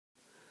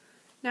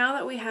Now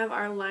that we have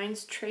our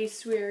lines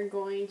traced, we are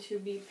going to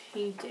be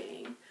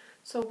painting.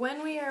 So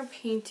when we are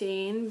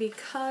painting,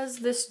 because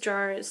this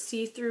jar is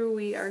see-through,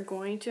 we are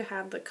going to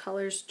have the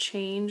colors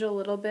change a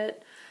little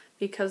bit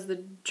because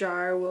the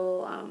jar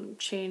will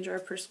change our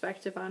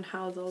perspective on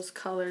how those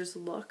colors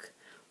look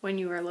when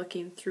you are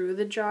looking through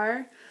the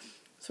jar.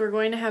 So we're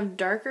going to have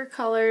darker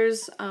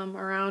colors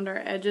around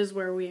our edges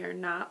where we are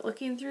not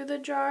looking through the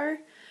jar.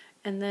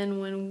 And then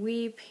when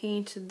we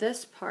paint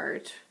this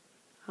part,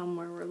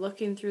 where we're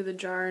looking through the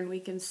jar and we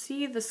can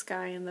see the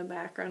sky in the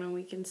background and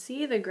we can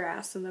see the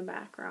grass in the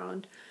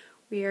background,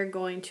 we are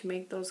going to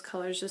make those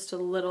colors just a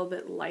little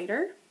bit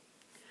lighter.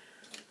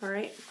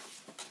 Alright,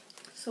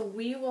 so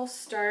we will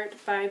start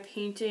by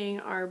painting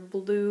our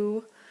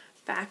blue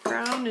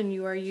background, and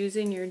you are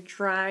using your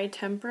dry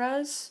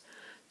temperas.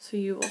 So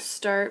you will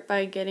start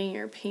by getting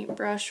your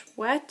paintbrush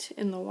wet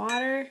in the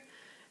water,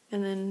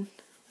 and then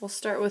we'll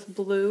start with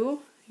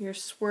blue. You're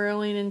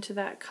swirling into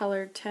that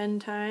color 10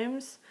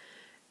 times.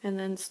 And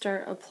then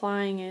start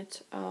applying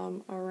it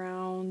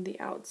around the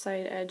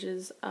outside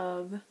edges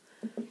of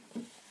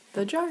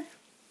the jar.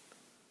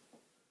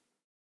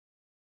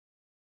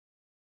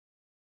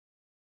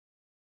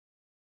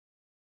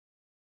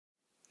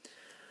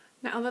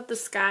 Now that the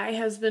sky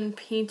has been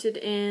painted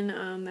in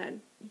that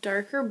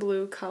darker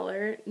blue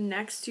color,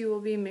 next you will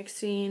be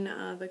mixing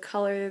the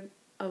color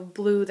of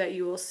blue that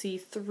you will see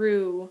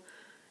through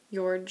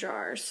your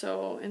jar.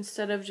 So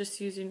instead of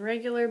just using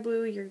regular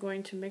blue, you're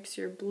going to mix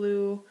your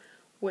blue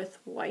with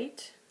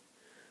white.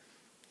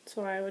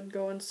 So I would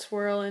go and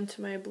swirl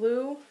into my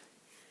blue,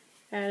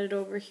 add it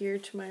over here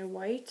to my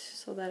white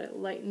so that it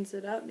lightens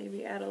it up,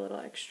 maybe add a little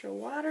extra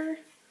water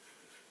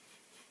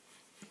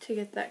to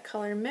get that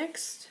color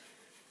mixed.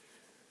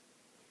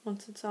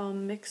 Once it's all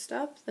mixed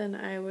up, then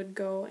I would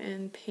go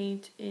and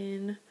paint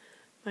in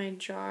my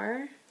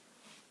jar.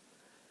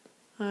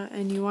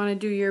 And you want to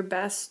do your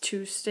best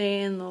to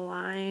stay in the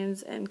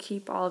lines and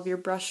keep all of your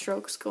brush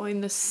strokes going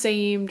the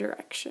same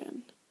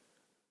direction.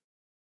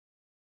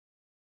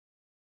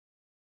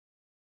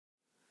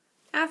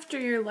 After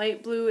your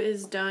light blue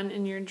is done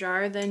in your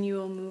jar, then you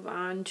will move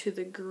on to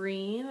the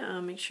green.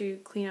 Make sure you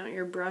clean out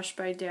your brush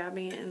by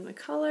dabbing it in the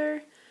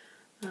color.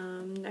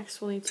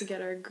 Next we'll need to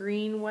get our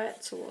green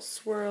wet, so we'll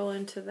swirl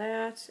into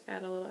that,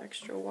 add a little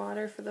extra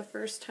water for the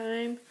first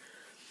time.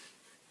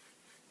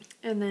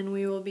 And then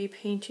we will be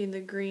painting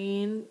the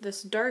green,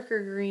 this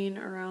darker green,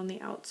 around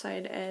the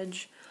outside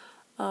edge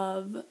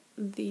of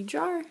the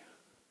jar.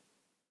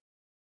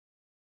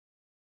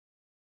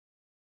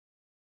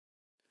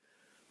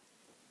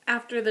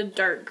 After the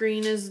dark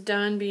green is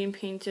done being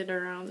painted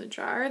around the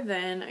jar,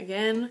 then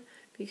again,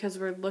 because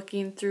we're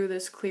looking through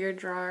this clear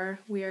jar,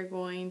 we are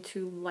going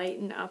to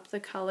lighten up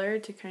the color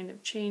to kind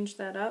of change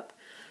that up.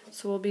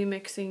 So we'll be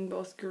mixing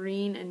both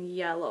green and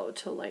yellow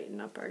to lighten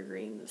up our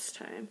green this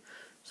time.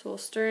 So we'll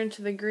stir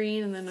into the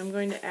green, and then I'm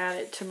going to add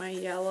it to my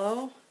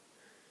yellow.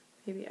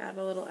 Maybe add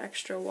a little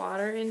extra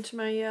water into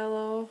my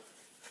yellow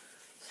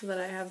so that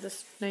I have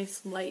this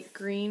nice light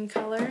green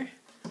color.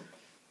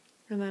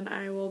 And then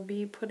I will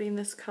be putting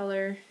this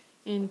color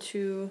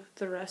into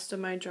the rest of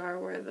my jar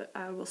where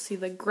I will see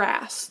the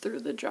grass through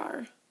the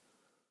jar.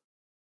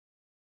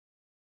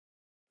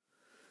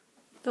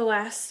 The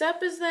last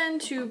step is then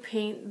to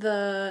paint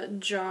the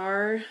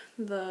jar,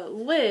 the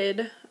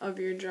lid of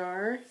your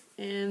jar,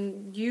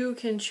 and you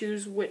can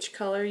choose which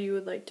color you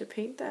would like to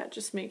paint that.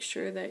 Just make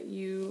sure that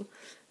you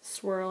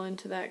swirl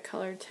into that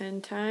color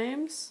 10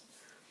 times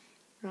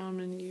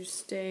and you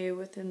stay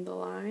within the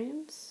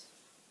lines.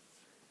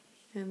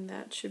 And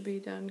that should be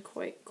done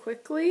quite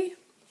quickly.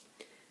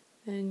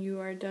 Then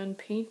you are done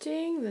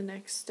painting. The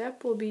next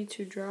step will be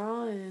to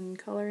draw and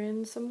color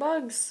in some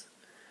bugs.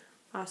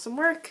 Awesome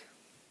work!